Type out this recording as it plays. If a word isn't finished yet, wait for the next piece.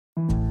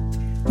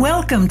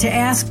Welcome to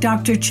Ask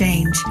Dr.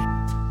 Change.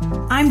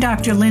 I'm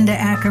Dr. Linda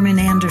Ackerman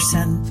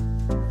Anderson.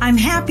 I'm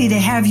happy to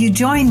have you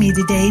join me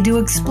today to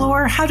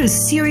explore how to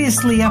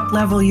seriously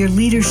uplevel your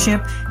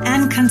leadership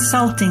and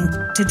consulting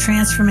to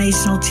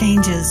transformational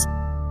changes,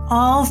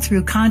 all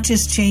through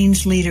conscious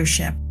change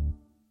leadership.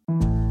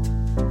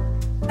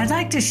 I'd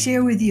like to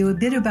share with you a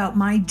bit about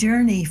my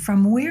journey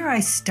from where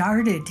I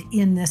started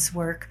in this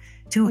work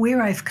to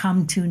where I've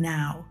come to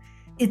now.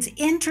 It's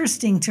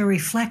interesting to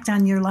reflect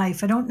on your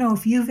life. I don't know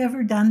if you've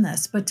ever done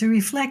this, but to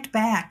reflect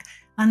back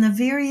on the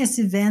various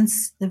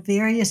events, the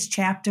various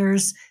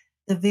chapters,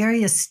 the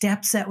various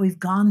steps that we've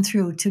gone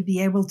through to be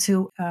able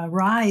to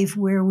arrive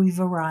where we've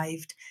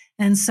arrived.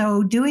 And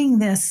so doing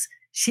this,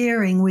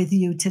 sharing with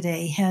you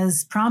today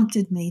has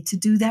prompted me to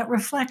do that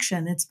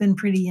reflection. It's been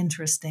pretty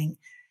interesting.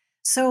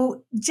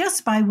 So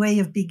just by way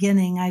of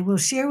beginning, I will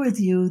share with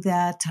you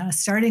that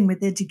starting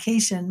with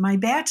education, my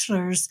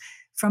bachelor's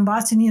from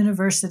Boston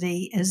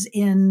University is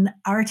in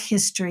art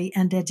history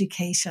and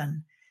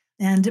education.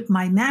 And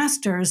my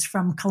master's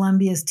from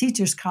Columbia's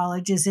Teachers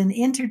College is in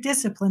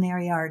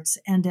interdisciplinary arts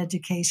and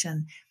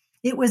education.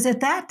 It was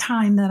at that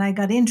time that I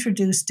got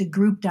introduced to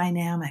group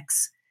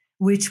dynamics,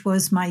 which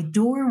was my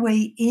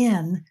doorway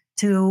in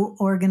to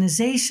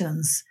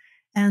organizations.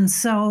 And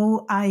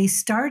so I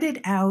started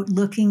out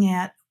looking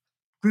at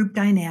group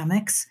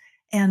dynamics,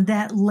 and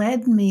that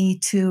led me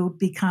to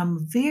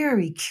become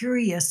very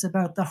curious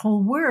about the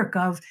whole work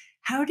of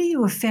how do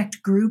you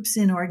affect groups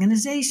in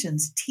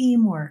organizations,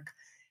 teamwork.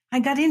 I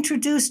got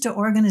introduced to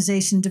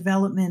organization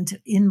development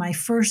in my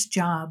first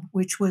job,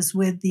 which was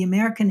with the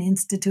American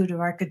Institute of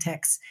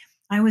Architects.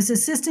 I was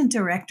assistant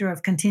director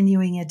of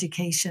continuing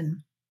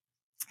education.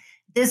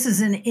 This is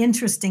an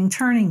interesting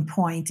turning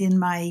point in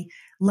my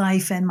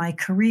life and my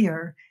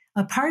career.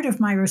 A part of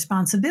my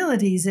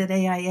responsibilities at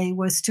AIA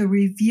was to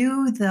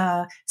review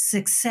the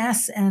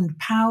success and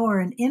power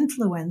and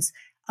influence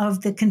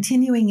of the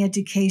continuing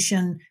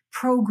education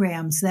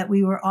programs that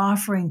we were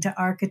offering to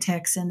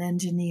architects and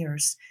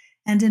engineers.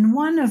 And in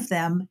one of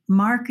them,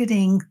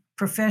 marketing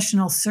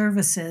professional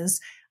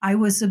services, I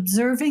was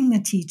observing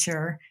the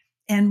teacher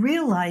and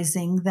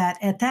realizing that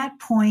at that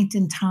point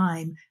in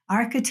time,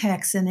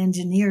 architects and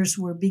engineers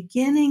were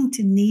beginning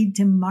to need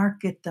to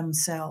market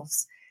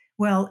themselves.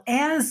 Well,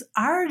 as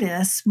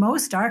artists,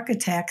 most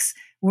architects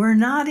were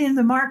not in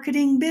the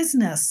marketing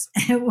business.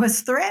 It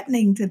was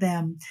threatening to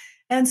them.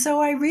 And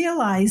so I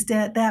realized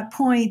at that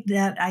point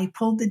that I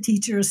pulled the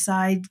teacher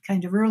aside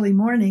kind of early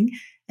morning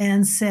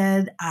and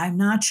said, I'm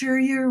not sure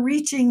you're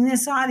reaching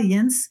this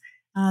audience.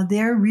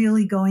 They're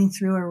really going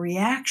through a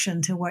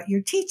reaction to what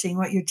you're teaching.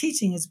 What you're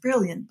teaching is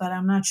brilliant, but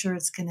I'm not sure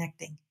it's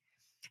connecting.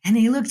 And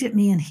he looked at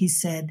me and he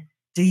said,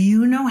 do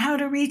you know how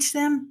to reach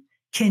them?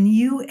 Can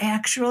you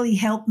actually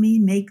help me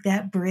make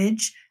that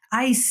bridge?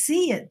 I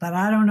see it, but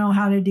I don't know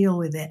how to deal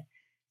with it.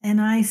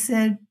 And I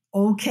said,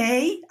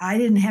 okay. I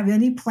didn't have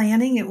any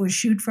planning. It was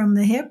shoot from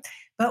the hip,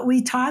 but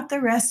we taught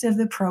the rest of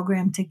the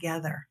program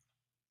together.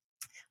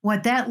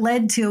 What that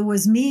led to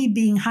was me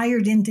being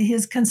hired into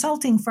his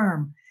consulting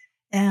firm.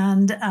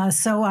 And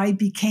so I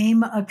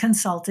became a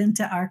consultant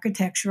to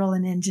architectural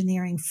and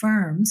engineering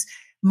firms,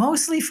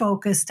 mostly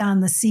focused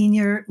on the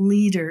senior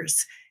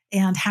leaders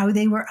and how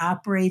they were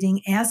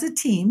operating as a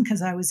team,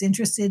 because I was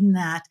interested in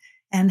that,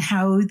 and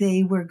how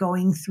they were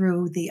going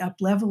through the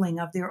up-leveling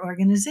of their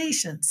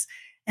organizations.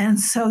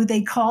 And so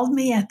they called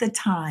me at the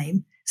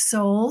time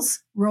souls,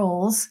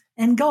 roles,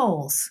 and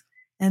goals.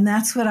 And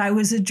that's what I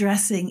was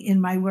addressing in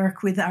my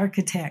work with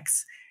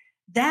architects.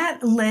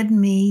 That led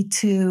me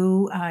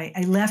to,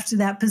 I left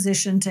that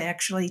position to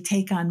actually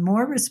take on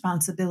more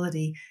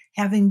responsibility,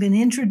 having been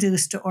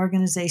introduced to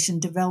organization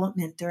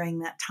development during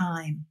that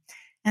time.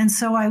 And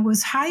so I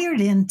was hired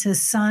into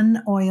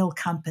Sun Oil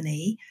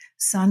Company,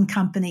 Sun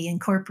Company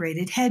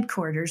Incorporated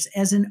headquarters,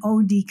 as an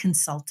OD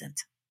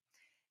consultant.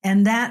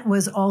 And that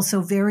was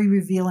also very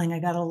revealing. I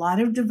got a lot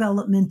of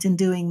development in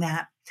doing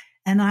that.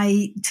 And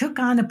I took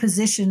on a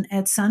position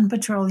at Sun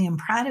Petroleum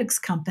Products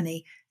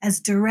Company as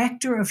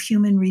Director of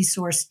Human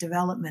Resource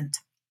Development.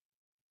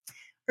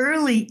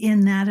 Early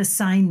in that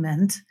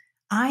assignment,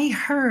 I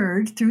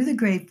heard through the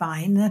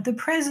grapevine that the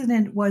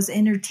president was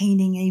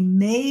entertaining a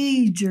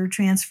major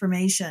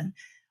transformation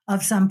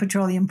of Sun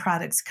Petroleum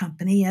Products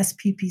Company,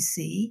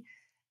 SPPC,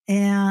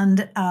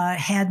 and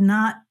had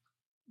not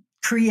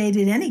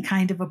created any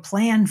kind of a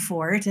plan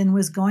for it and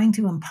was going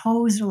to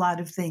impose a lot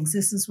of things.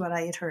 This is what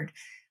I had heard.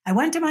 I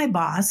went to my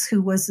boss,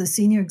 who was the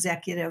senior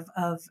executive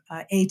of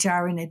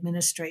HR and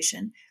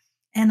administration,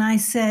 and I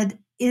said,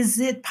 is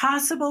it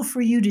possible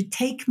for you to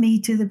take me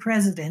to the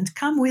president?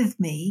 Come with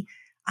me.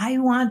 I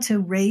want to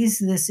raise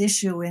this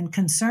issue and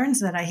concerns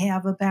that I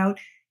have about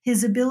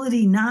his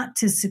ability not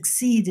to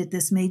succeed at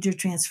this major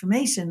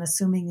transformation,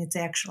 assuming it's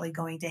actually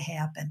going to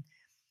happen.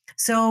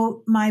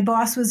 So my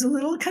boss was a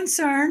little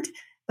concerned,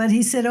 but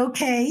he said,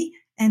 okay.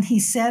 And he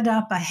set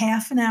up a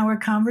half an hour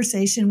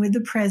conversation with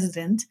the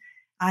president.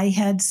 I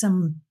had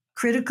some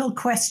critical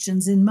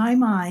questions in my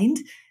mind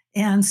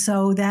And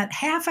so that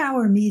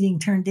half-hour meeting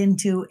turned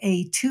into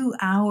a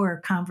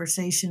 2-hour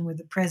conversation with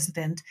the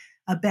president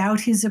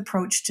about his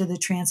approach to the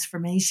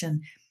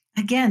transformation.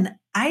 Again,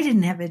 I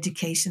didn't have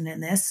education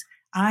in this.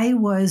 I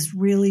was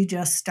really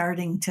just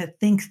starting to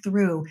think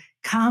through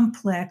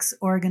complex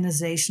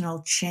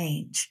organizational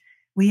change.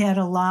 We had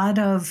a lot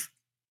of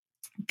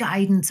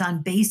guidance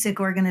on basic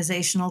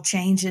organizational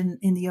change in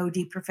the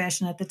OD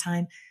profession at the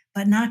time,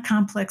 but not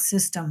complex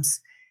systems.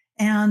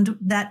 And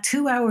that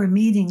 2-hour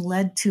meeting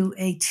led to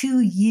a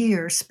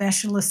 2-year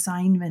special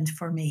assignment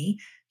for me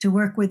to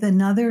work with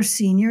another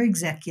senior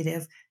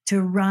executive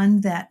to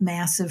run that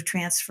massive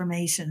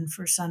transformation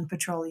for Sun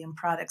Petroleum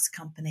Products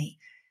Company.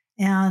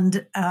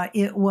 And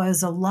it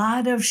was a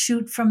lot of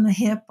shoot from the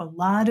hip, a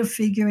lot of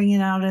figuring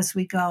it out as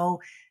we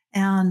go.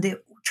 And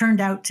it turned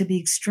out to be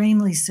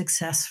extremely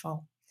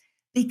successful.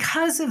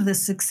 Because of the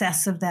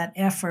success of that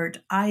effort,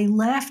 I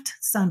left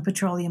Sun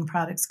Petroleum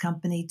Products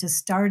Company to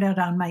start out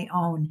on my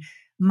own.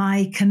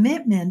 My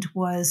commitment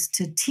was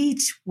to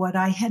teach what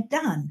I had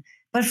done.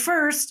 But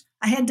first,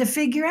 I had to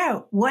figure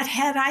out what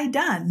had I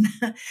done.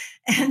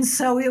 And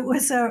so it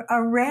was a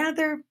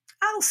rather,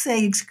 I'll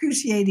say,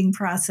 excruciating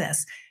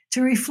process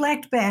to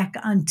reflect back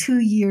on 2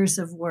 years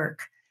of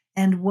work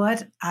and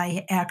what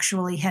I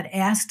actually had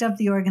asked of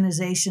the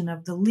organization,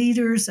 of the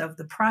leaders, of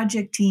the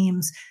project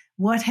teams,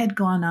 what had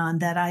gone on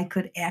that I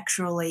could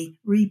actually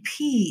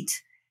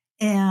repeat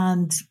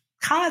and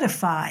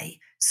codify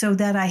so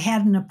that I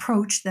had an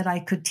approach that I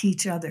could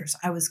teach others.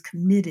 I was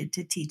committed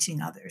to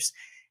teaching others.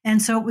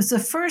 And so it was the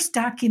first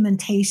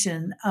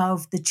documentation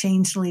of the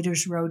Change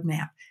Leaders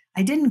Roadmap.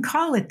 I didn't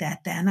call it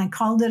that then. I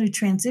called it a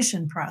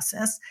transition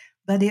process,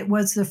 but it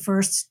was the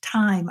first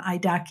time I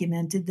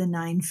documented the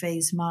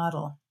 9-phase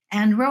model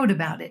and wrote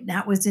about it.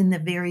 That was in the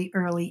very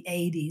early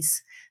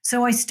 80s.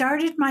 So I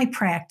started my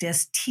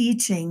practice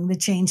teaching the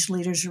Change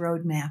Leaders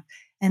Roadmap,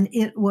 and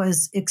it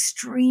was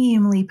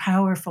extremely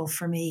powerful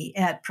for me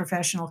at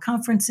professional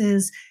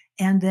conferences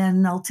and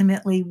then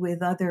ultimately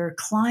with other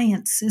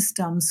client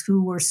systems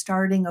who were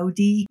starting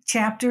OD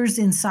chapters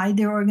inside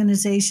their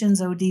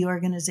organizations, OD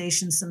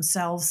organizations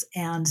themselves,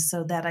 and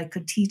so that I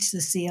could teach the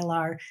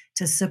CLR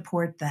to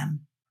support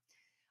them.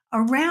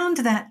 Around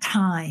that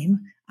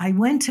time, I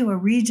went to a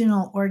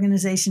regional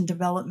organization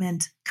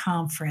development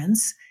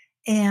conference,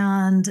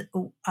 and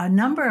a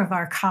number of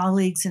our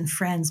colleagues and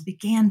friends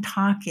began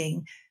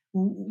talking.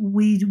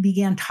 We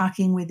began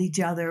talking with each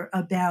other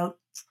about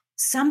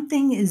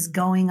something is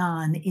going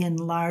on in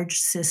large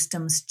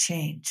systems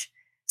change.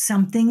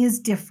 Something is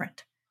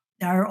different.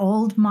 Our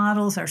old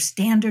models, our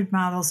standard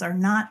models are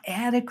not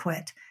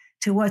adequate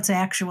to what's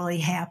actually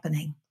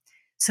happening.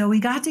 So we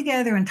got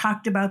together and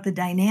talked about the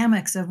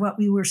dynamics of what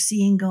we were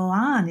seeing go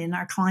on in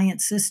our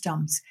client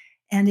systems.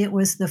 And it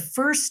was the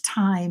first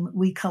time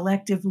we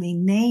collectively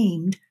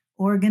named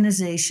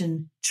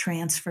organization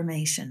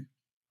transformation.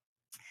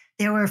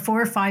 There were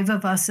 4 or 5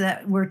 of us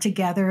that were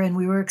together, and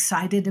we were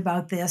excited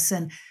about this.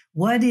 And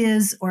what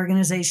is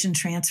organization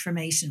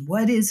transformation?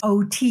 What is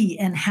OT,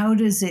 and how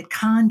does it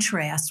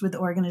contrast with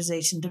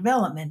organization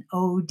development,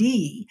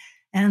 OD?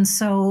 And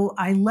so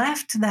I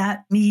left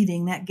that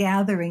meeting, that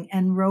gathering,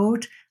 and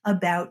wrote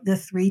about the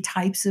 3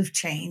 types of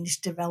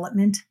change: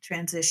 development,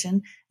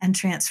 transition, and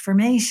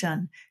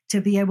transformation, to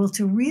be able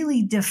to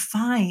really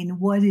define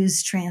what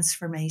is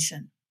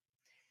transformation.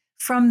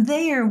 From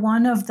there,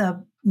 one of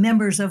the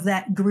members of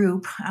that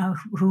group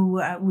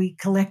who we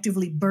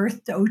collectively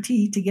birthed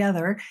OT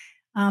together,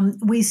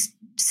 we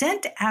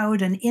sent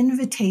out an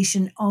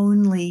invitation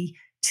only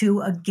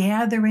to a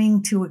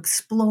gathering to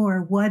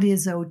explore what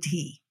is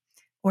OT,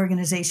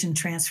 organization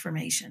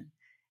transformation.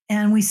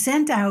 And we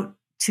sent out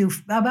to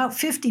about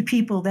 50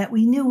 people that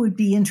we knew would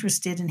be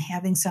interested in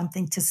having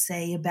something to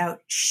say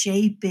about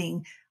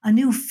shaping a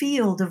new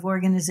field of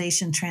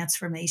organization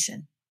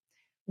transformation.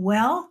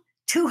 Well,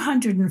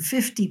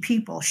 250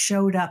 people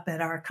showed up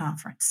at our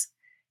conference.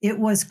 It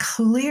was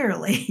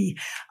clearly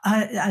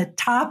a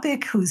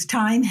topic whose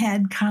time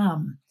had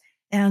come.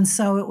 And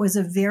so it was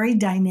a very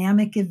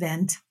dynamic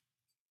event,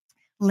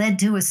 led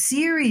to a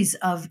series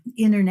of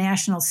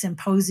international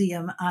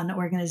symposium on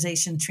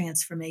organization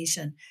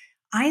transformation.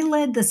 I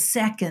led the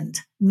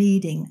second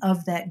meeting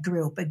of that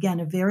group,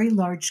 again, a very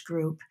large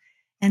group.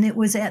 And it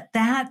was at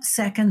that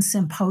second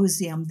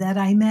symposium that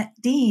I met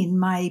Dean,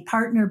 my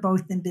partner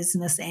both in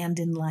business and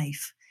in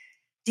life.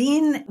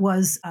 Dean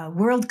was a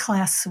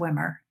world-class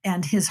swimmer,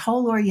 and his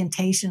whole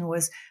orientation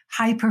was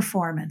high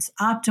performance,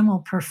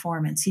 optimal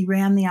performance. He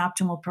ran the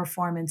Optimal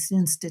Performance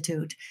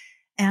Institute.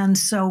 And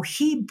so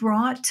he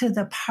brought to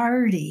the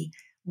party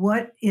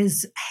what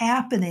is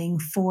happening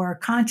for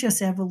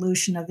conscious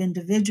evolution of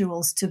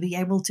individuals to be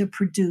able to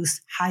produce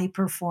high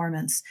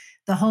performance,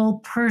 the whole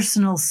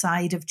personal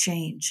side of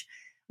change.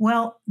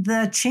 Well,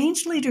 the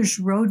Change Leaders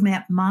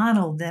Roadmap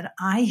model that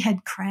I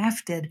had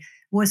crafted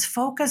was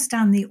focused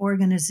on the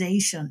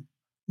organization,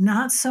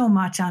 not so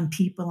much on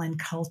people and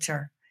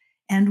culture.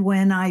 And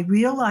when I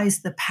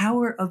realized the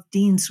power of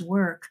Dean's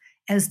work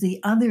as the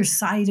other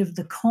side of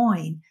the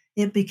coin,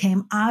 it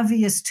became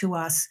obvious to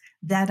us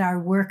that our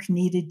work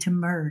needed to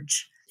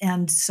merge.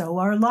 and so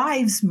our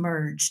lives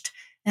merged.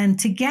 And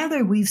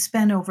together we've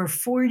spent over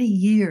 40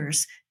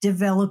 years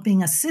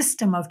developing a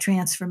system of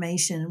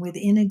transformation with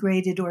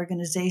integrated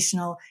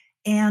organizational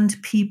and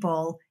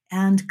people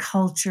and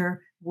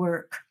culture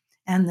work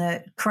and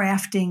the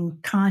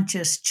crafting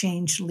conscious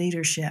change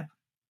leadership.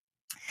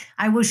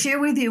 I will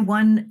share with you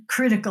one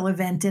critical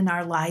event in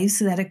our lives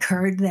that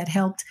occurred that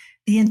helped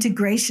the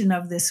integration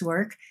of this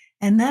work.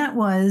 And that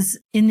was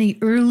in the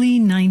early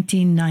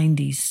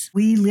 1990s.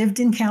 We lived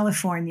in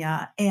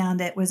California,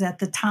 and it was at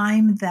the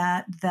time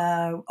that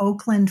the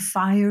Oakland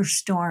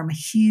firestorm, a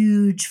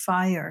huge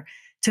fire,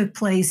 took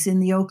place in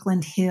the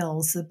Oakland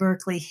Hills, the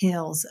Berkeley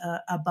Hills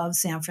above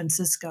San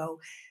Francisco.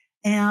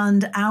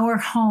 And our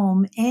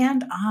home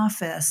and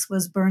office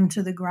was burned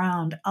to the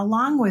ground,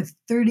 along with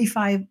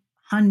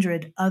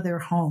 3,500 other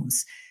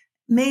homes.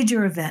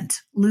 Major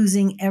event,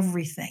 losing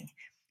everything.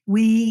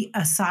 We,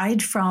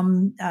 aside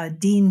from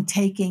Dean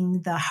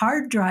taking the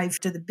hard drive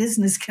to the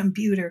business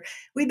computer,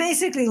 we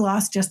basically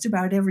lost just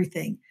about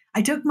everything.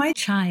 I took my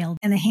child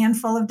and a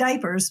handful of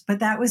diapers, but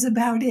that was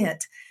about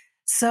it.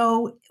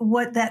 So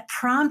what that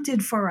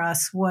prompted for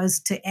us was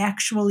to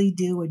actually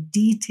do a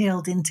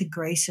detailed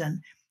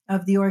integration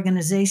of the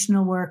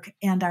organizational work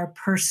and our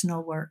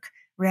personal work,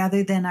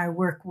 rather than our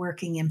work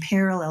working in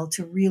parallel,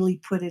 to really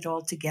put it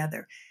all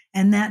together.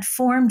 And that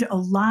formed a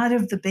lot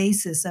of the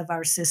basis of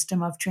our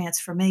system of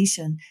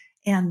transformation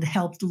and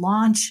helped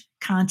launch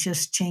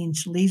conscious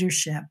change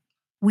leadership.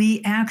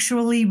 We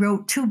actually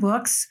wrote 2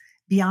 books,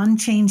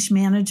 Beyond Change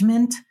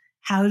Management,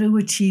 How to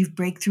Achieve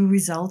Breakthrough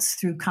Results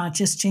Through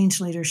Conscious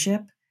Change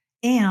Leadership,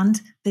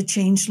 and the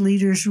Change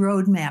Leaders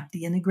Roadmap,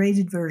 the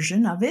integrated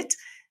version of it,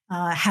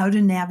 How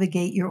to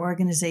Navigate Your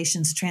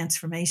Organization's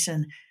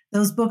Transformation.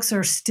 Those books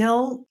are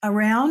still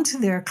around.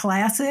 They're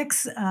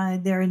classics.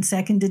 They're in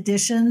second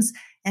editions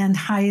and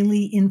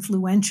highly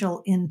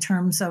influential in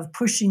terms of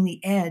pushing the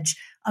edge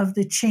of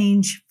the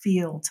change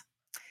field.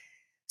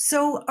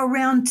 So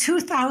around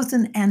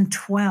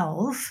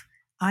 2012,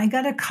 I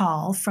got a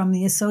call from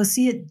the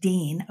Associate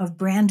Dean of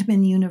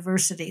Brandman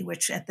University,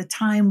 which at the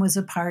time was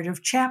a part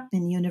of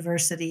Chapman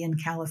University in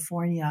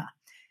California.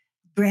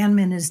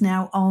 Brandman is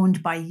now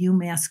owned by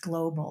UMass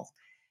Global.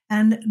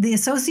 And the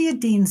Associate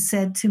Dean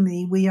said to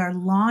me, we are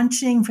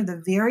launching for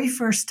the very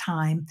first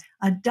time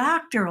a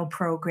doctoral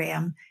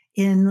program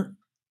in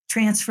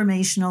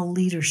transformational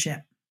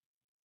leadership.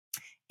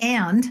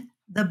 And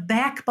the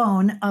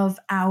backbone of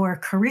our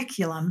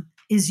curriculum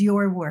is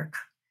your work.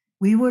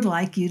 We would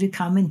like you to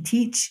come and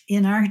teach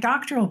in our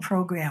doctoral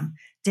program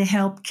to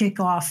help kick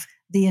off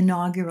the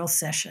inaugural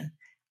session.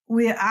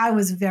 I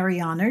was very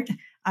honored.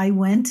 I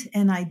went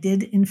and I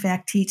did, in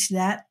fact, teach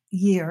that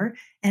year.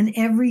 And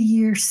every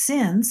year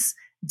since,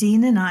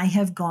 Dean and I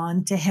have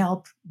gone to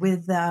help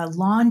with the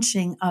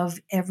launching of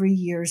every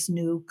year's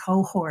new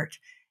cohort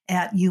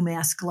at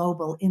UMass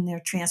Global in their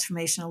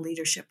transformational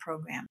leadership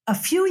program. A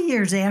few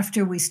years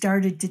after we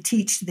started to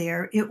teach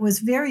there, it was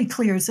very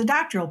clear it's a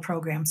doctoral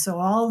program. So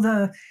all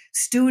the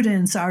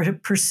students are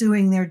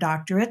pursuing their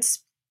doctorates,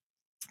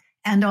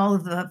 and all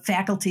of the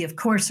faculty, of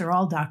course, are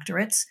all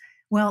doctorates.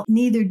 Well,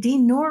 neither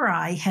Dean nor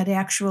I had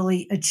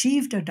actually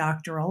achieved a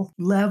doctoral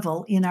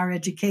level in our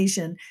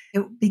education.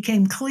 It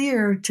became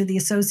clear to the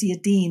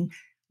Associate Dean,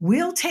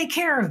 we'll take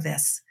care of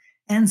this.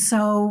 And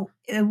so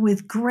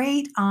with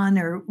great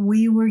honor,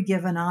 we were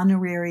given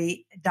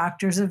honorary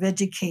doctors of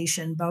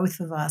education, both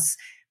of us,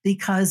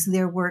 because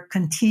their work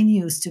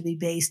continues to be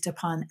based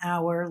upon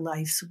our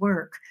life's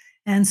work.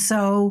 And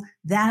so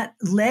that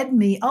led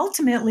me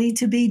ultimately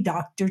to be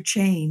Dr.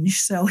 Change.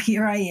 So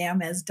here I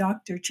am as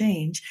Dr.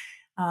 Change,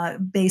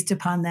 based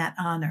upon that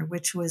honor,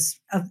 which was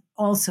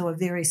also a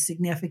very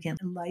significant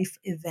life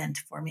event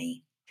for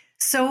me.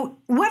 So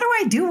what do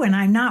I do when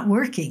I'm not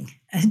working?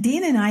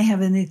 Dean and I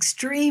have an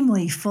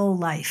extremely full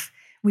life.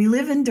 We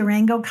live in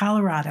Durango,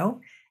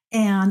 Colorado,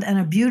 and on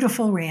a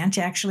beautiful ranch,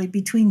 actually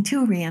between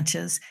 2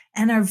 ranches,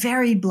 and are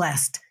very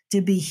blessed to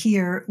be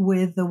here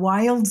with the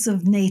wilds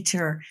of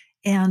nature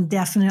and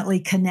definitely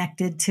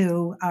connected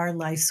to our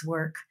life's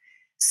work.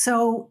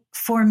 So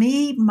for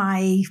me,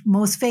 my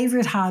most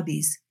favorite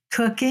hobbies,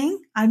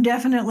 cooking. I'm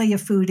definitely a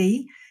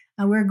foodie.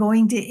 We're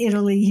going to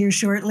Italy here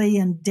shortly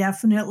and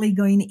definitely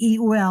going to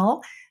eat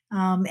well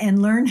and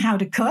learn how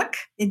to cook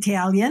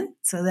Italian.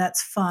 So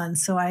that's fun.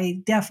 So I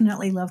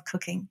definitely love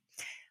cooking.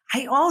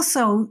 I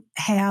also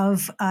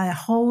have a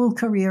whole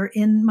career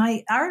in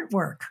my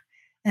artwork.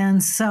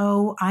 And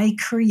so I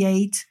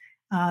create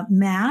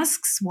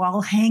masks,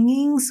 wall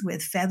hangings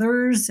with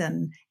feathers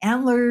and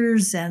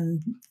antlers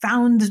and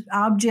found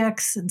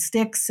objects and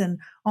sticks and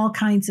all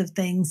kinds of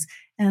things.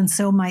 And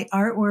so my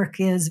artwork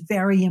is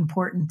very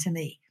important to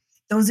me.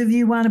 Those of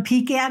you who want to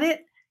peek at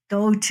it,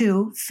 go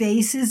to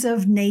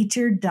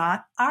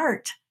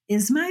facesofnature.art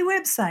is my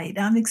website.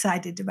 I'm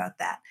excited about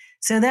that.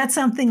 So that's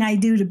something I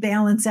do to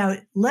balance out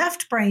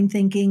left brain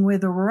thinking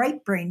with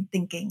right brain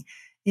thinking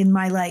in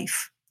my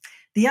life.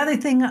 The other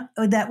thing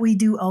that we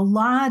do a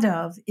lot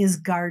of is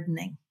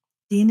gardening.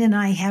 Dean and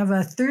I have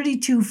a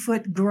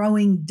 32-foot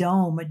growing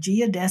dome, a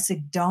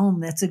geodesic dome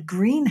that's a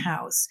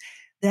greenhouse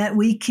that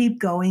we keep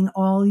going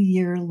all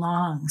year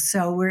long.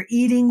 So we're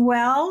eating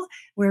well,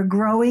 we're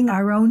growing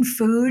our own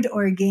food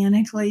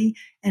organically,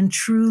 and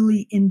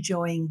truly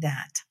enjoying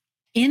that.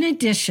 In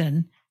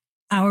addition,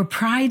 our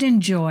pride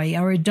and joy,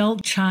 our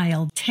adult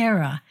child,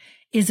 Tara,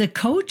 is a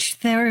coach,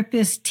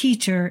 therapist,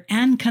 teacher,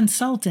 and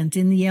consultant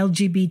in the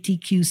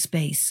LGBTQ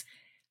space.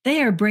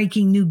 They are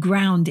breaking new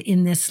ground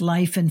in this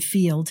life and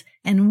field,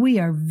 and we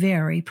are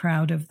very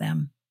proud of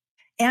them.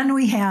 And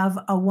we have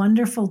a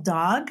wonderful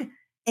dog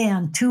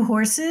and 2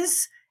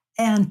 horses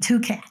and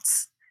 2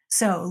 cats.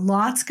 So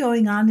lots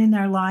going on in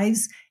our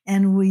lives,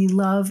 and we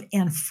love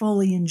and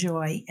fully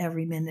enjoy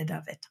every minute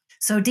of it.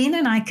 So Dean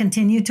and I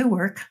continue to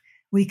work.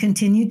 We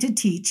continue to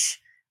teach.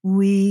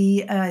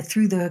 We,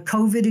 through the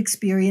COVID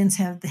experience,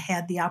 have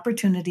had the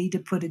opportunity to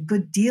put a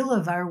good deal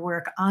of our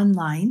work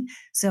online.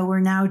 So we're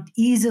now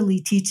easily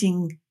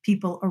teaching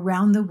people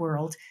around the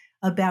world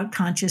about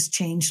conscious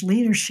change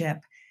leadership.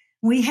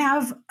 We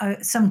have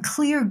some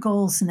clear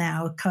goals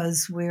now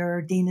because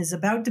Dean is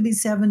about to be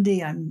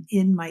 70. I'm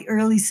in my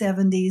early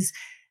 70s.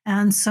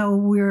 And so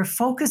we're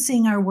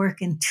focusing our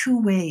work in 2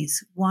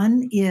 ways.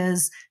 One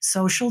is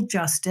social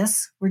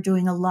justice. We're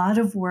doing a lot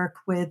of work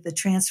with the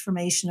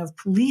transformation of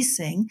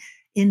policing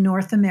in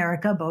North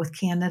America, both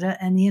Canada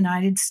and the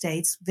United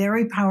States.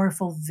 Very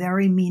powerful,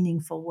 very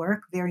meaningful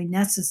work, very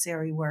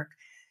necessary work.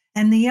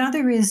 And the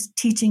other is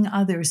teaching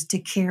others to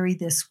carry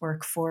this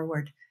work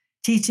forward,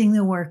 teaching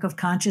the work of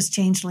conscious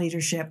change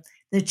leadership,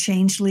 the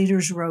Change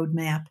Leaders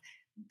Roadmap.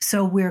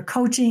 So we're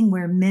coaching,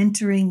 we're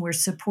mentoring, we're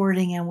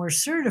supporting, and we're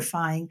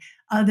certifying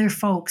other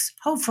folks,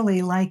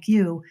 hopefully like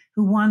you,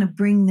 who want to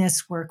bring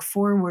this work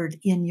forward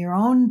in your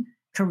own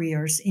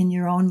careers, in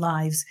your own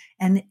lives,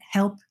 and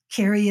help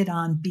carry it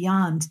on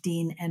beyond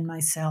Dean and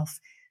myself.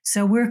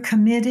 So we're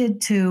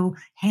committed to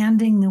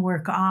handing the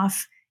work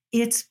off.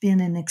 It's been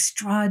an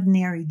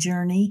extraordinary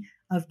journey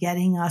of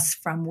getting us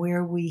from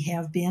where we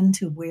have been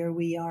to where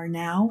we are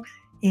now.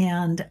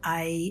 And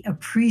I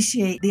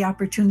appreciate the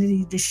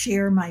opportunity to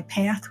share my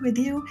path with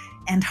you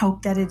and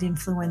hope that it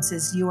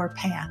influences your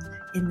path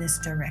in this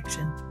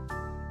direction.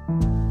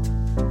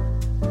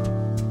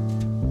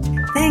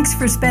 Thanks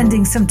for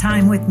spending some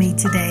time with me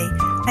today.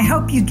 I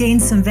hope you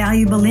gained some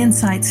valuable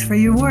insights for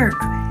your work.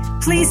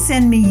 Please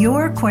send me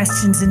your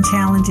questions and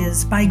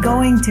challenges by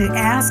going to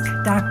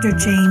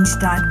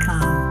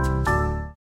askdrchange.com.